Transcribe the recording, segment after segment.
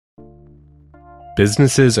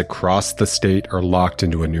Businesses across the state are locked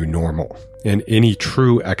into a new normal, and any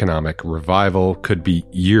true economic revival could be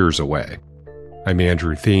years away. I'm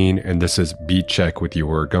Andrew Theen, and this is Beat Check with the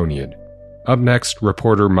Oregonian. Up next,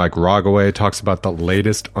 reporter Mike Rogoway talks about the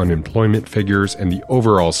latest unemployment figures and the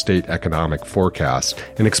overall state economic forecast,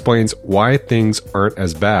 and explains why things aren't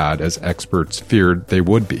as bad as experts feared they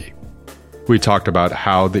would be. We talked about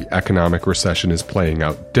how the economic recession is playing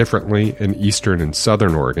out differently in eastern and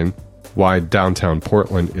southern Oregon, why downtown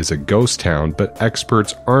Portland is a ghost town, but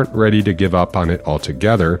experts aren't ready to give up on it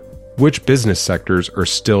altogether, which business sectors are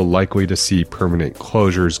still likely to see permanent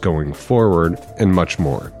closures going forward, and much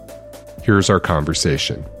more. Here's our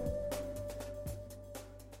conversation.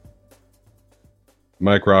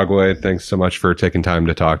 Mike Rogoway, thanks so much for taking time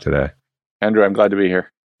to talk today. Andrew, I'm glad to be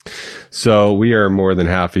here. So we are more than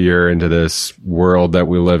half a year into this world that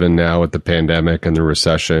we live in now with the pandemic and the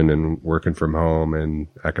recession and working from home and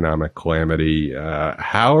economic calamity.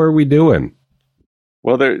 How are we doing?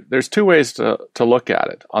 Well, there's two ways to look at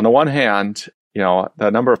it. On the one hand, the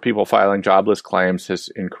number of people filing jobless claims has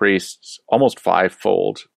increased almost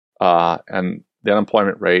fivefold, and the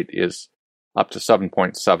unemployment rate is up to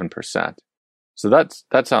 7.7%. So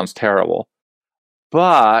that sounds terrible.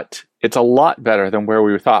 But it's a lot better than where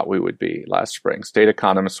we thought we would be last spring. State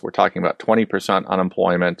economists were talking about 20%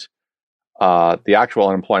 unemployment. The actual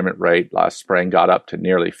unemployment rate last spring got up to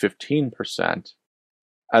nearly 15%.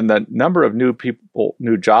 And the number of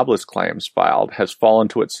new jobless claims filed has fallen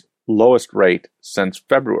to its lowest rate since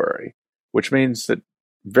February, which means that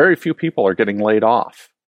very few people are getting laid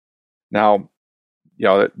off. Now, there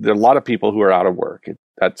are a lot of people who are out of work.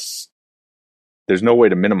 There's no way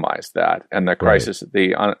to minimize that. And the crisis at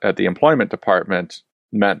the employment department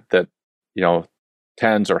meant that,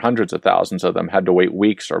 tens or hundreds of thousands of them had to wait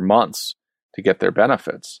weeks or months to get their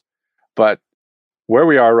benefits. But where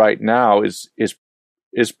we are right now is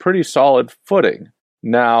pretty solid footing.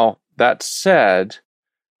 Now, that said,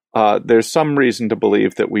 there's some reason to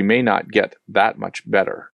believe that we may not get that much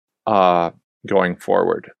better going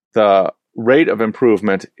forward. The rate of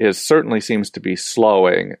improvement certainly seems to be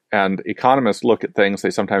slowing, and economists look at things they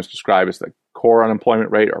sometimes describe as the core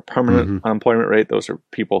unemployment rate or permanent unemployment rate. Those are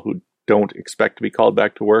people who don't expect to be called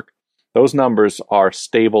back to work. Those numbers are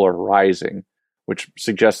stable or rising, which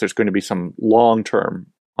suggests there's going to be some long-term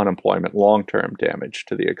unemployment, long-term damage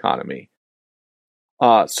to the economy.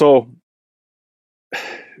 I'll say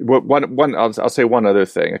one other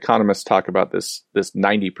thing. Economists talk about this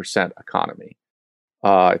 90% economy.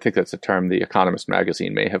 I think that's a term the Economist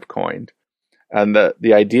magazine may have coined. And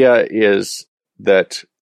the idea is that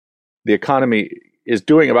the economy is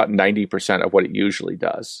doing about 90% of what it usually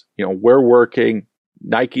does. We're working,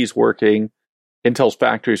 Nike's working, Intel's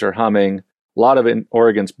factories are humming, a lot of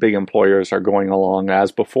Oregon's big employers are going along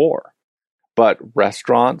as before. But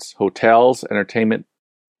restaurants, hotels, entertainment,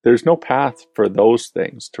 there's no path for those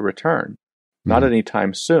things to return, not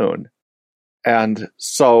anytime soon. And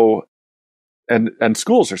so And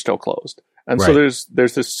schools are still closed. And so there's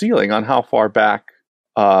this ceiling on how far back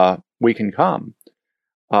we can come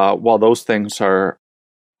while those things are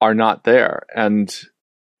not there. And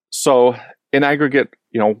so in aggregate,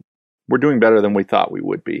 we're doing better than we thought we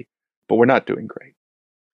would be, but we're not doing great.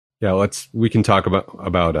 Yeah, we can talk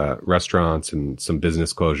about restaurants and some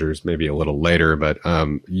business closures maybe a little later, but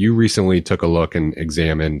you recently took a look and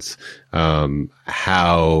examined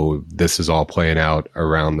how this is all playing out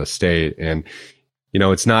around the state, and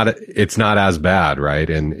it's not as bad, right,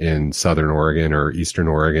 in Southern Oregon or Eastern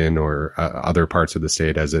Oregon or other parts of the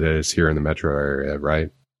state as it is here in the metro area,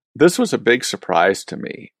 right? This was a big surprise to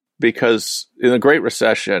me because in the Great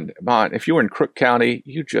Recession, if you were in Crook County,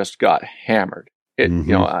 you just got hammered.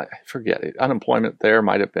 I forget it. Unemployment there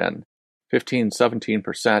might have been 15,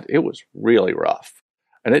 17%. It was really rough.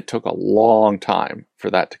 And it took a long time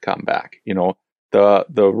for that to come back.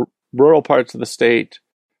 The rural parts of the state,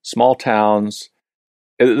 small towns,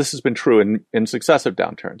 this has been true in successive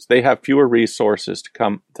downturns. They have fewer resources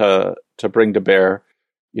to bring to bear,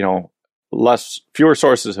 fewer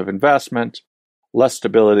sources of investment, less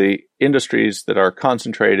stability, industries that are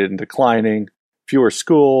concentrated and declining, fewer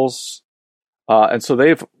schools. And so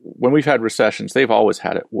when we've had recessions, they've always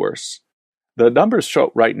had it worse. The numbers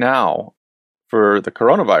show right now for the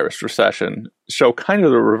coronavirus recession show kind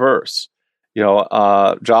of the reverse.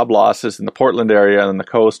 Job losses in the Portland area and on the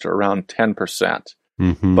coast are around 10%,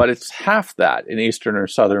 but it's half that in Eastern or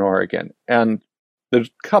Southern Oregon. And there's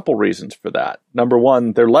a couple reasons for that. Number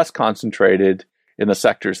one, they're less concentrated in the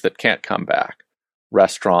sectors that can't come back,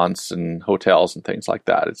 restaurants and hotels and things like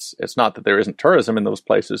that. It's not that there isn't tourism in those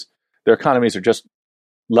places. Their economies are just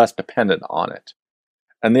less dependent on it.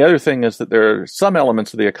 And the other thing is that there are some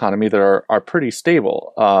elements of the economy that are pretty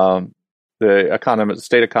stable. The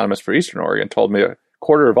state economist for Eastern Oregon told me a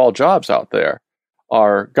quarter of all jobs out there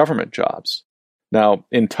are government jobs. Now,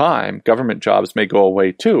 in time, government jobs may go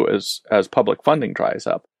away too as public funding dries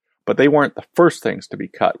up. But they weren't the first things to be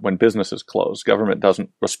cut when businesses close. Government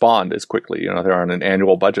doesn't respond as quickly. They're on an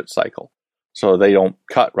annual budget cycle, so they don't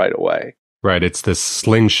cut right away. Right. It's this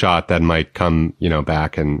slingshot that might come,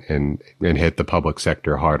 back and hit the public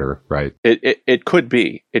sector harder, right? It could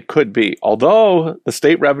be. It could be. Although the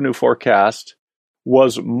state revenue forecast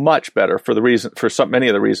was much better for many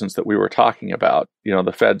of the reasons that we were talking about.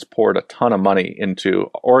 The feds poured a ton of money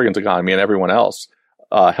into Oregon's economy and everyone else,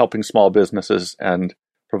 helping small businesses and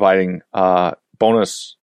providing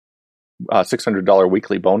bonus $600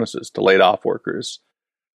 weekly bonuses to laid off workers.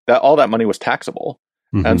 All that money was taxable.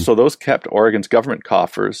 Mm-hmm. And so those kept Oregon's government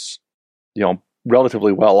coffers,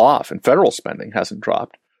 relatively well off, and federal spending hasn't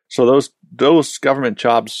dropped. So those government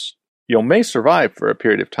jobs, may survive for a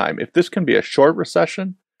period of time. If this can be a short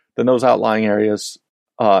recession, then those outlying areas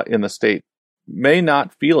in the state may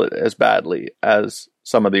not feel it as badly as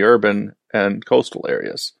some of the urban and coastal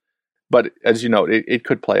areas. But as you note, it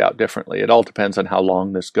could play out differently. It all depends on how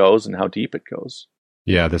long this goes and how deep it goes.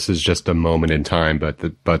 Yeah, this is just a moment in time, but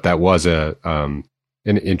that was an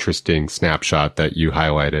interesting snapshot that you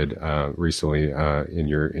highlighted recently in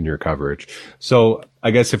your coverage. So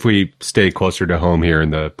I guess if we stay closer to home here in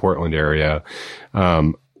the Portland area,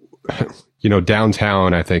 downtown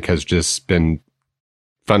I think has just been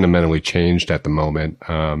fundamentally changed at the moment.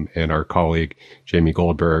 And our colleague Jamie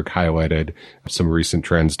Goldberg highlighted some recent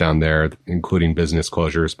trends down there, including business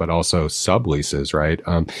closures, but also subleases, right?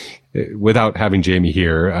 Without having Jamie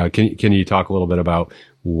here, can you talk a little bit about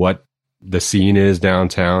what the scene is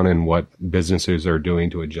downtown and what businesses are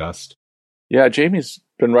doing to adjust? Yeah, Jamie's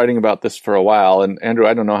been writing about this for a while. And Andrew,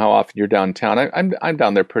 I don't know how often you're downtown. I'm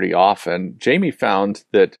down there pretty often. Jamie found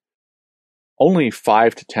that only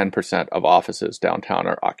 5 to 10% of offices downtown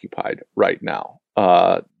are occupied right now.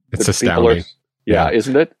 It's astounding. Yeah,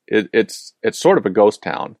 isn't it? It's sort of a ghost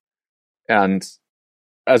town. And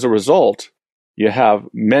as a result, you have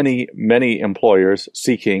many, many employers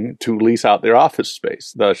seeking to lease out their office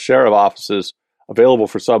space. The share of offices available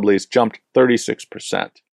for sublease jumped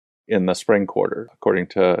 36% in the spring quarter, according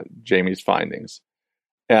to Jamie's findings.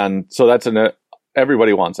 And so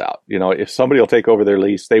everybody wants out. If somebody will take over their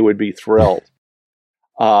lease, they would be thrilled.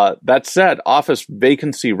 That said, office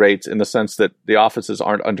vacancy rates, in the sense that the offices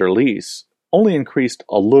aren't under lease, only increased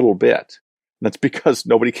a little bit. That's because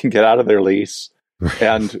nobody can get out of their lease.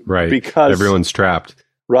 And right. Because everyone's trapped.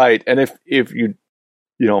 Right. And if you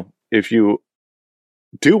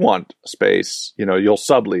do want space, you'll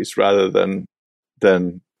sublease rather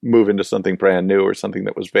than move into something brand new or something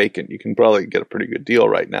that was vacant. You can probably get a pretty good deal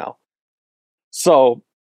right now. So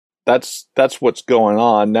that's what's going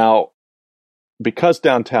on now. Because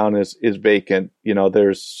downtown is vacant,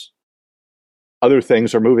 there's other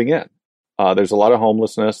things are moving in. There's a lot of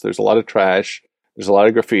homelessness. There's a lot of trash. There's a lot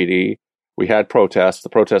of graffiti. We had protests. The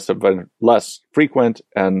protests have been less frequent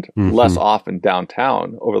and less often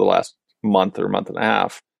downtown over the last month or month and a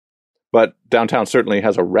half. But downtown certainly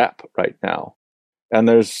has a rep right now. And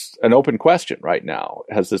there's an open question right now.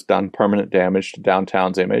 Has this done permanent damage to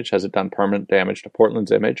downtown's image? Has it done permanent damage to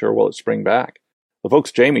Portland's image, or will it spring back? The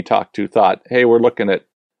folks Jamie talked to thought, hey, we're looking at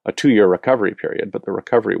a 2-year recovery period, but the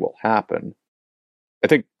recovery will happen. I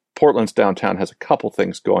think Portland's downtown has a couple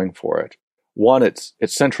things going for it. One, it's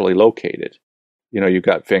centrally located. You've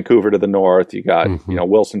got Vancouver to the north, you got,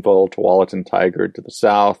 Wilsonville, Tualatin, Tigard to the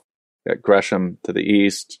south, you got Gresham to the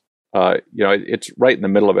east. It's right in the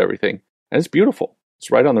middle of everything. And it's beautiful.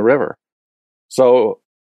 It's right on the river. So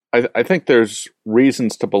I think there's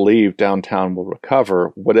reasons to believe downtown will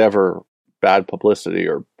recover whatever bad publicity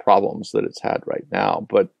or problems that it's had right now,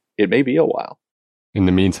 but it may be a while. In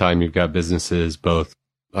the meantime, you've got businesses both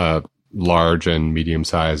large and medium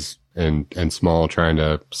size and small trying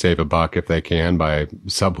to save a buck if they can by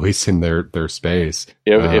subleasing their space.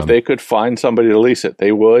 If they could find somebody to lease it,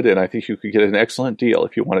 they would, and I think you could get an excellent deal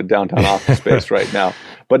if you wanted downtown office space right now.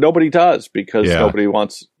 But nobody does, because nobody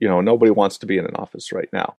wants to be in an office right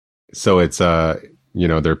now. So it's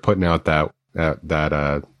they're putting out that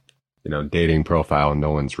dating profile and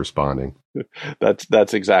no one's responding.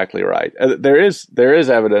 That's exactly right. There is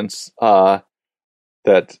evidence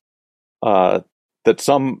that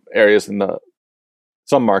some areas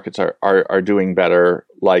some markets are doing better,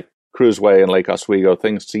 like Cruiseway and Lake Oswego.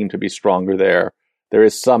 Things seem to be stronger there. There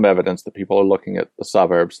is some evidence that people are looking at the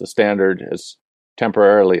suburbs. The Standard has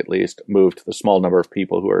temporarily, at least, moved the small number of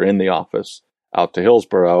people who are in the office out to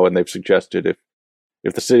Hillsborough, and they've suggested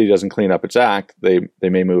if the city doesn't clean up its act, they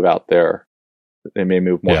may move out there. They may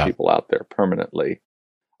move more people out there permanently.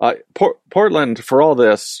 Portland, for all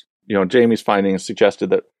this, Jamie's findings suggested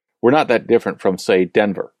that we're not that different from, say,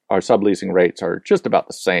 Denver. Our subleasing rates are just about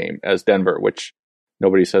the same as Denver, which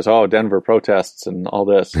nobody says, oh, Denver protests and all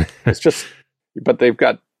this. It's just, but they've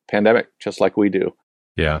got pandemic just like we do.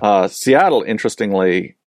 Yeah. Seattle,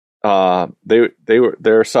 interestingly, their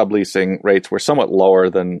subleasing rates were somewhat lower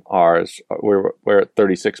than ours. We're at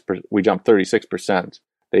 36%. We jumped 36%.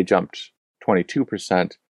 They jumped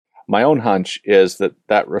 22%. My own hunch is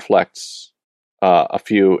that reflects a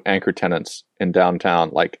few anchor tenants in downtown,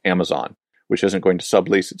 like Amazon, which isn't going to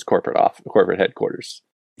sublease its corporate headquarters.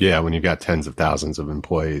 Yeah, when you've got tens of thousands of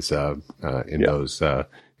employees in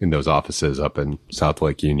those offices up in South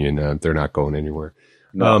Lake Union, they're not going anywhere.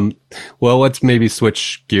 No. Well, let's maybe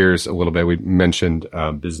switch gears a little bit. We mentioned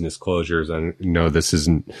business closures. I know this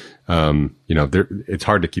isn't, it's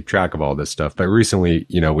hard to keep track of all this stuff. But recently,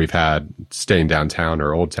 we've had Staying Downtown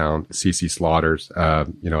or Old Town, CC Slaughters,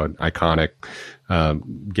 an iconic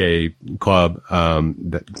gay club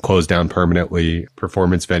that closed down permanently.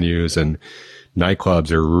 Performance venues and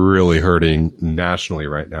nightclubs are really hurting nationally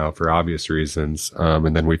right now for obvious reasons.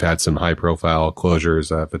 And then we've had some high profile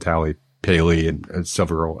closures, Vitaly Paley and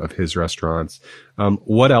several of his restaurants.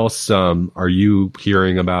 What else are you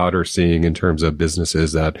hearing about or seeing in terms of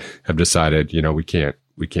businesses that have decided, we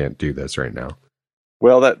can't do this right now?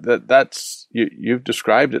 Well, that's you've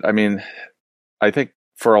described it. I mean, I think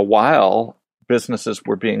for a while businesses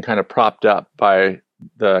were being kind of propped up by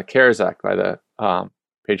the CARES Act, by the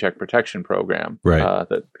Paycheck Protection Program, right,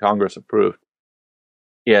 that Congress approved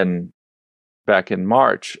back in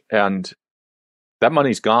March, and that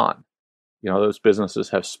money's gone. Those businesses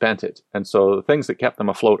have spent it. And so the things that kept them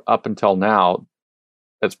afloat up until now,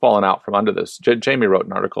 that's fallen out from under this. Jamie wrote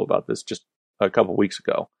an article about this just a couple of weeks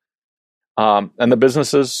ago. And the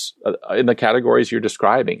businesses in the categories you're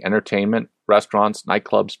describing, entertainment, restaurants,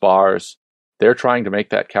 nightclubs, bars, they're trying to make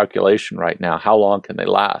that calculation right now. How long can they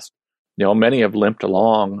last? Many have limped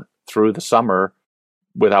along through the summer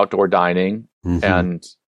with outdoor dining and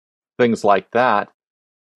things like that.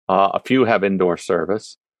 A few have indoor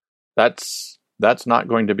service. That's not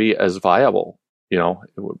going to be as viable. You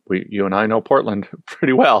and I know Portland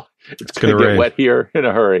pretty well. It's going to get wet here in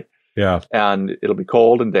a hurry. Yeah. And it'll be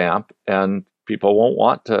cold and damp, and people won't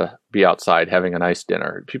want to be outside having a nice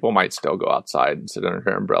dinner. People might still go outside and sit under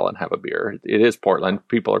an umbrella and have a beer. It is Portland.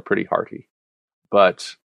 People are pretty hearty.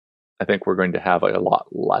 But I think we're going to have a lot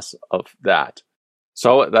less of that.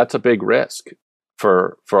 So that's a big risk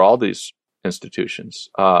for all these institutions.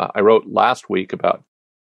 I wrote last week about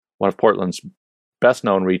one of Portland's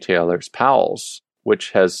best-known retailers, Powell's,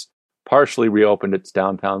 which has partially reopened its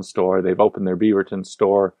downtown store. They've opened their Beaverton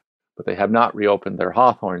store, but they have not reopened their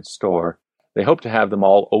Hawthorne store. They hope to have them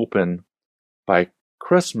all open by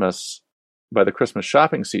Christmas, by the Christmas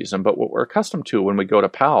shopping season. But what we're accustomed to when we go to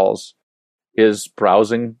Powell's is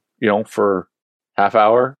browsing, for half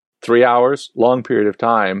hour, 3 hours, long period of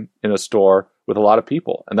time in a store with a lot of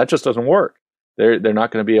people. And that just doesn't work. They're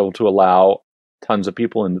not going to be able to allow tons of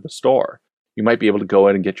people into the store. You might be able to go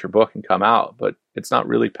in and get your book and come out, but it's not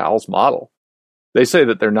really Powell's model. They say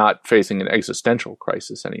that they're not facing an existential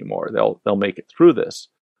crisis anymore. They'll make it through this,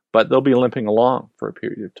 but they'll be limping along for a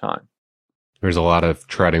period of time. There's a lot of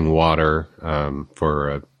treading water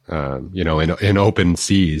for in open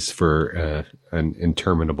seas for an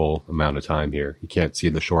interminable amount of time here. You can't see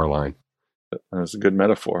the shoreline. That's a good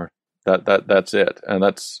metaphor. That's it, and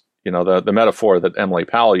that's. The metaphor that Emily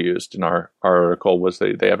Powell used in our article was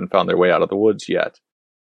they haven't found their way out of the woods yet.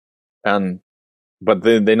 But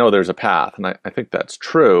they know there's a path, and I think that's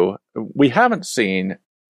true. We haven't seen,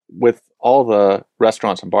 with all the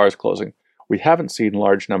restaurants and bars closing, we haven't seen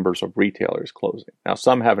large numbers of retailers closing. Now,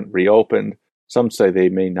 some haven't reopened. Some say they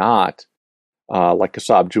may not, like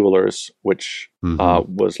Kasab Jewelers, which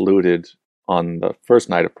was looted on the first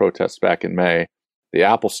night of protests back in May. The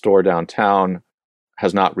Apple Store downtown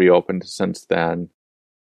has not reopened since then.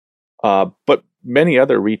 But many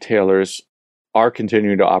other retailers are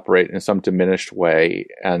continuing to operate in some diminished way,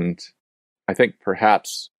 and I think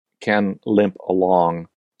perhaps can limp along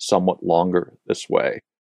somewhat longer this way.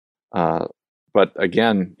 But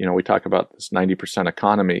again, we talk about this 90%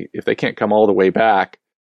 economy. If they can't come all the way back,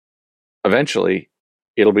 eventually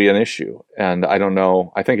it'll be an issue. And I don't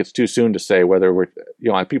know. I think it's too soon to say whether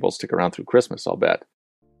people stick around through Christmas, I'll bet.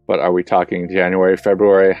 But are we talking January,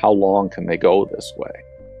 February? How long can they go this way?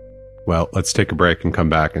 Well, let's take a break and come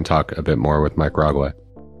back and talk a bit more with Mike Rogley.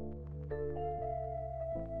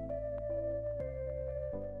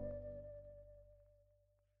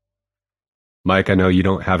 Mike, I know you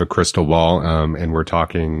don't have a crystal ball, and we're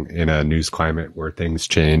talking in a news climate where things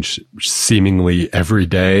change seemingly every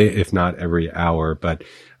day, if not every hour. But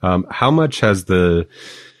how much has the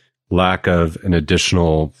lack of an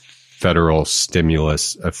additional federal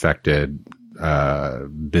stimulus affected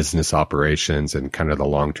business operations and kind of the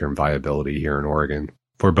long-term viability here in Oregon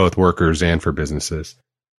for both workers and for businesses?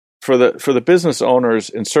 For the business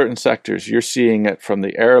owners in certain sectors, you're seeing it from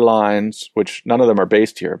the airlines, which none of them are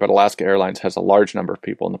based here, but Alaska Airlines has a large number of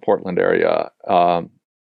people in the Portland area,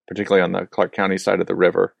 particularly on the Clark County side of the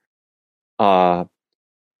river.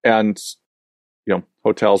 And,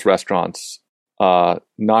 hotels, restaurants,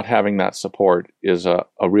 not having that support is a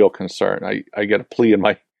real concern. I get a plea in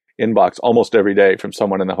my inbox almost every day from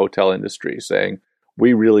someone in the hotel industry saying,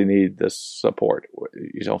 we really need this support.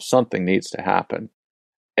 Something needs to happen.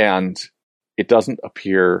 And it doesn't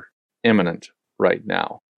appear imminent right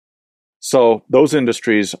now. So those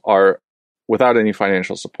industries are without any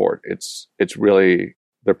financial support. It's really,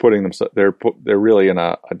 they're really in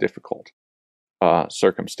a difficult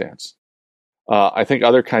circumstance. I think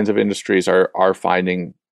other kinds of industries are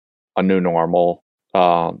finding a new normal.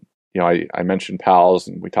 I mentioned PALS,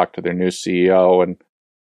 and we talked to their new CEO, and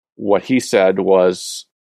what he said was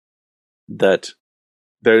that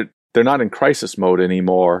they're not in crisis mode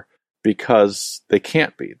anymore because they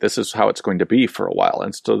can't be. This is how it's going to be for a while.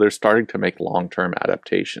 And so they're starting to make long-term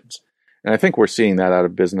adaptations. And I think we're seeing that out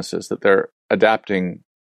of businesses, that they're adapting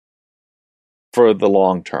for the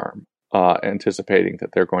long term, anticipating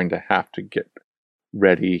that they're going to have to get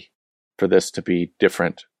ready for this to be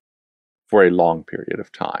different for a long period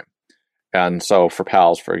of time. And so for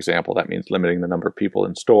PALS, for example, that means limiting the number of people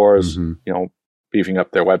in stores, beefing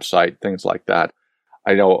up their website, things like that.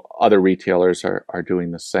 I know other retailers are doing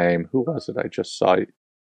the same. Who was it I just saw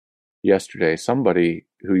yesterday? Somebody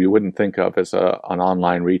who you wouldn't think of as an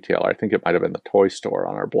online retailer. I think it might have been the toy store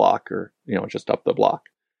on our block, or just up the block.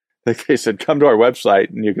 They said, come to our website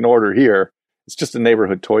and you can order here. It's just a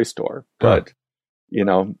neighborhood toy store, but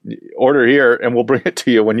order here and we'll bring it to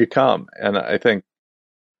you when you come. And I think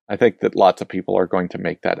that lots of people are going to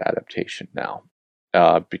make that adaptation now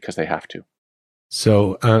because they have to.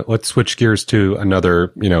 So let's switch gears to another,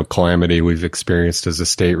 calamity we've experienced as a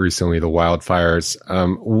state recently, the wildfires.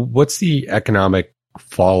 What's the economic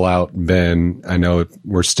fallout been? I know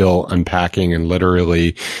we're still unpacking and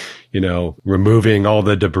literally, removing all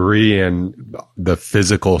the debris and the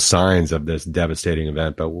physical signs of this devastating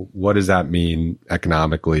event. But what does that mean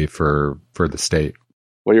economically for the state?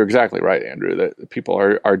 Well, you're exactly right, Andrew. That people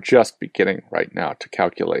are just beginning right now to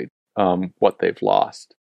calculate what they've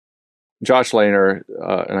lost. Josh Lehner,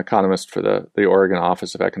 an economist for the Oregon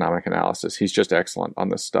Office of Economic Analysis, he's just excellent on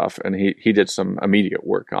this stuff, and he did some immediate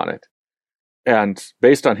work on it. And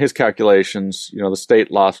based on his calculations, the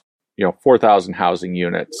state lost 4,000 housing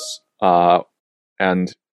units,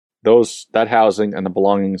 and that housing and the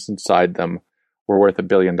belongings inside them were worth $1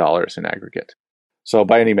 billion in aggregate. So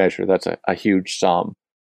by any measure, that's a huge sum.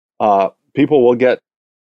 People will get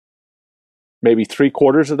maybe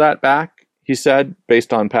 3/4 of that back, he said,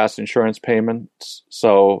 based on past insurance payments.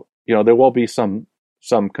 So, there will be some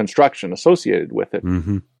construction associated with it,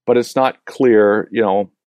 but it's not clear,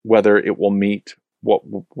 whether it will meet what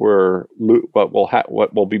will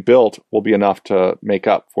be built will be enough to make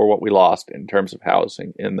up for what we lost in terms of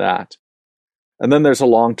housing in that. And then there's a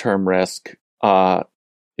long-term risk.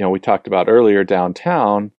 We talked about earlier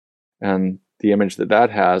downtown and the image that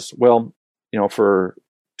has. Well, for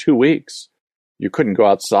 2 weeks, you couldn't go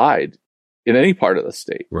outside in any part of the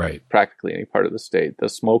state, right? Practically any part of the state. The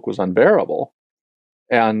smoke was unbearable.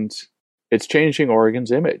 And it's changing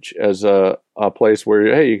Oregon's image as a place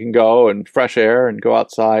where, hey, you can go and fresh air and go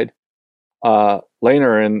outside.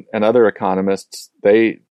 Lehner and other economists,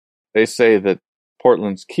 they say that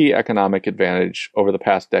Portland's key economic advantage over the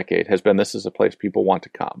past decade has been this is a place people want to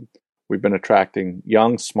come. We've been attracting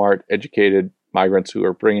young, smart, educated migrants who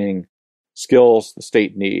are bringing skills the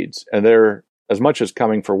state needs. And they're, as much as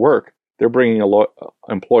coming for work, they're bringing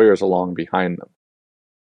employers along behind them.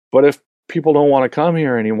 But if people don't want to come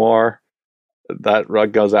here anymore, that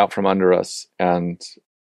rug goes out from under us, and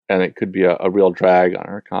it could be a real drag on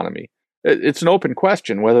our economy. It's an open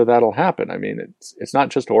question whether that'll happen. I mean, it's not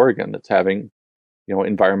just Oregon that's having,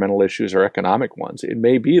 environmental issues or economic ones. It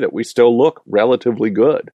may be that we still look relatively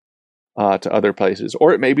good to other places,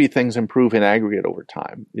 or it may be things improve in aggregate over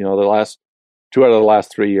time. The last 2 out of the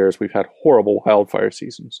last 3 years, we've had horrible wildfire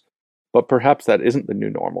seasons. But perhaps that isn't the new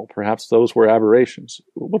normal. Perhaps those were aberrations.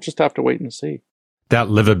 We'll just have to wait and see. That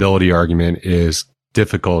livability argument is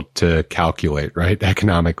difficult to calculate, right?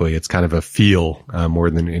 Economically, it's kind of a feel more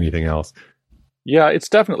than anything else. Yeah, it's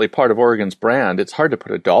definitely part of Oregon's brand. It's hard to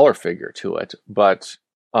put a dollar figure to it, but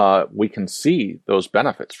we can see those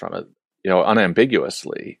benefits from it,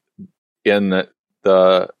 unambiguously in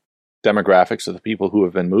the demographics of the people who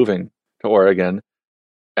have been moving to Oregon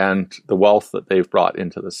and the wealth that they've brought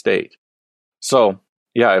into the state. So,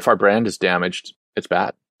 yeah, if our brand is damaged, it's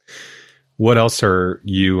bad. What else are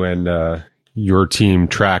you and your team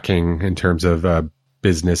tracking in terms of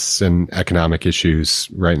business and economic issues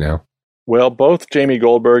right now? Well, both Jamie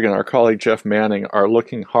Goldberg and our colleague Jeff Manning are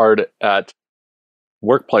looking hard at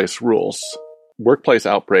workplace rules. Workplace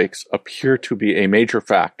outbreaks appear to be a major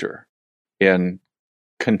factor in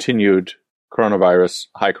continued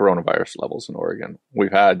high coronavirus levels in Oregon.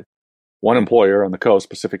 We've had one employer on the coast,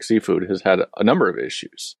 Pacific Seafood, has had a number of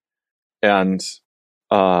issues. And,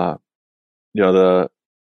 the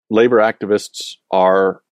labor activists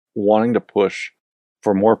are wanting to push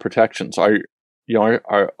for more protections. Our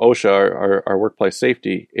OSHA, our workplace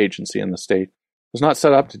safety agency in the state, was not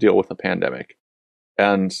set up to deal with the pandemic.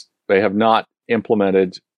 And they have not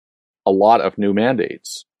implemented a lot of new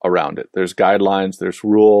mandates around it. There's guidelines, there's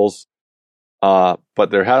rules, but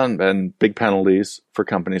there haven't been big penalties for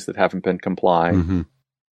companies that haven't been complying. Mm-hmm.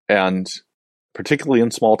 And particularly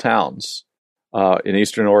in small towns in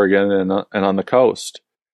Eastern Oregon and on the coast,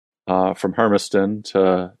 from Hermiston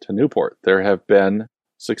to Newport, there have been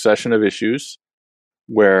succession of issues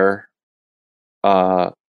where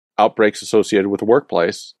outbreaks associated with the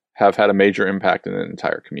workplace have had a major impact in an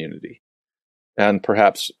entire community, and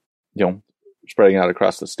perhaps spreading out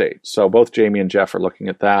across the state. So both Jamie and Jeff are looking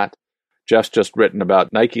at that. Jeff's just written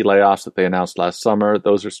about Nike layoffs that they announced last summer.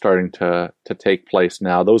 Those are starting to take place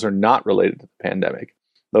now. Those are not related to the pandemic.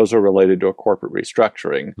 Those are related to a corporate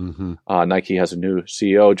restructuring. Mm-hmm. Nike has a new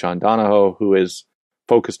CEO, John Donahoe, who is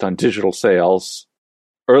focused on digital sales.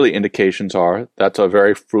 Early indications are that's a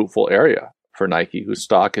very fruitful area for Nike, whose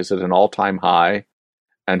stock is at an all-time high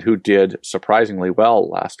and who did surprisingly well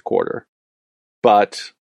last quarter.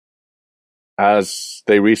 But as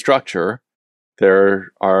they restructure,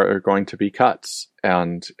 there are going to be cuts,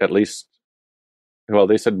 and at least,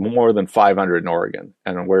 they said more than 500 in Oregon,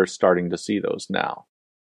 and we're starting to see those now.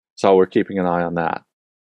 So we're keeping an eye on that.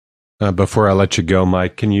 Before I let you go,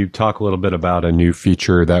 Mike, can you talk a little bit about a new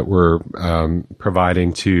feature that we're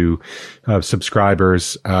providing to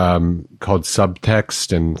subscribers called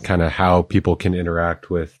Subtext, and kind of how people can interact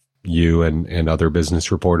with you and other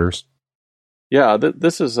business reporters? Yeah,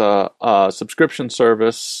 this is a subscription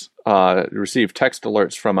service. Receive text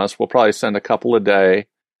alerts from us. We'll probably send a couple a day,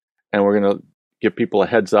 and we're going to give people a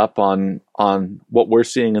heads up on what we're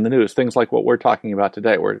seeing in the news. Things like what we're talking about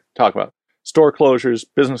today. We're talking about store closures,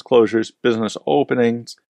 business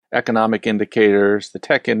openings, economic indicators, the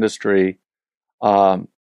tech industry,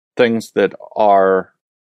 things that are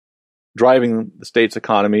driving the state's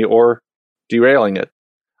economy or derailing it.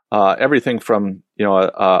 Everything from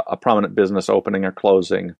a prominent business opening or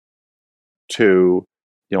closing to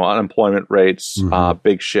unemployment rates, mm-hmm.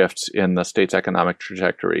 Big shifts in the state's economic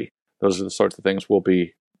trajectory. Those are the sorts of things we'll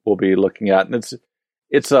be looking at, and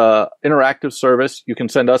it's a interactive service. You can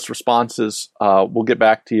send us responses. We'll get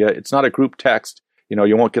back to you. It's not a group text.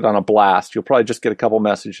 You won't get on a blast. You'll probably just get a couple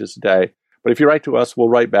messages a day. But if you write to us, we'll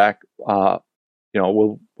write back.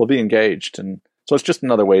 We'll be engaged, and so it's just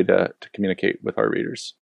another way to communicate with our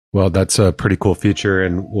readers. Well, that's a pretty cool feature,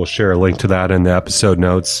 and we'll share a link to that in the episode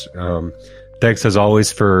notes. Thanks, as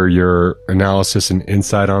always, for your analysis and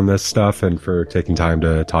insight on this stuff and for taking time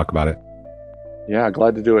to talk about it. Yeah,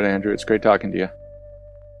 glad to do it, Andrew. It's great talking to you.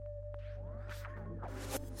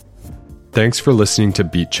 Thanks for listening to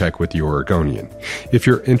Beat Check with the Oregonian. If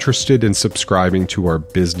you're interested in subscribing to our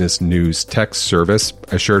business news text service,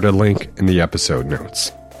 I shared a link in the episode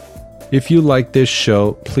notes. If you like this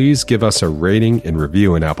show, please give us a rating and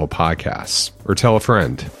review in Apple Podcasts, or tell a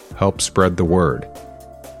friend. Help spread the word.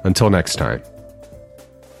 Until next time.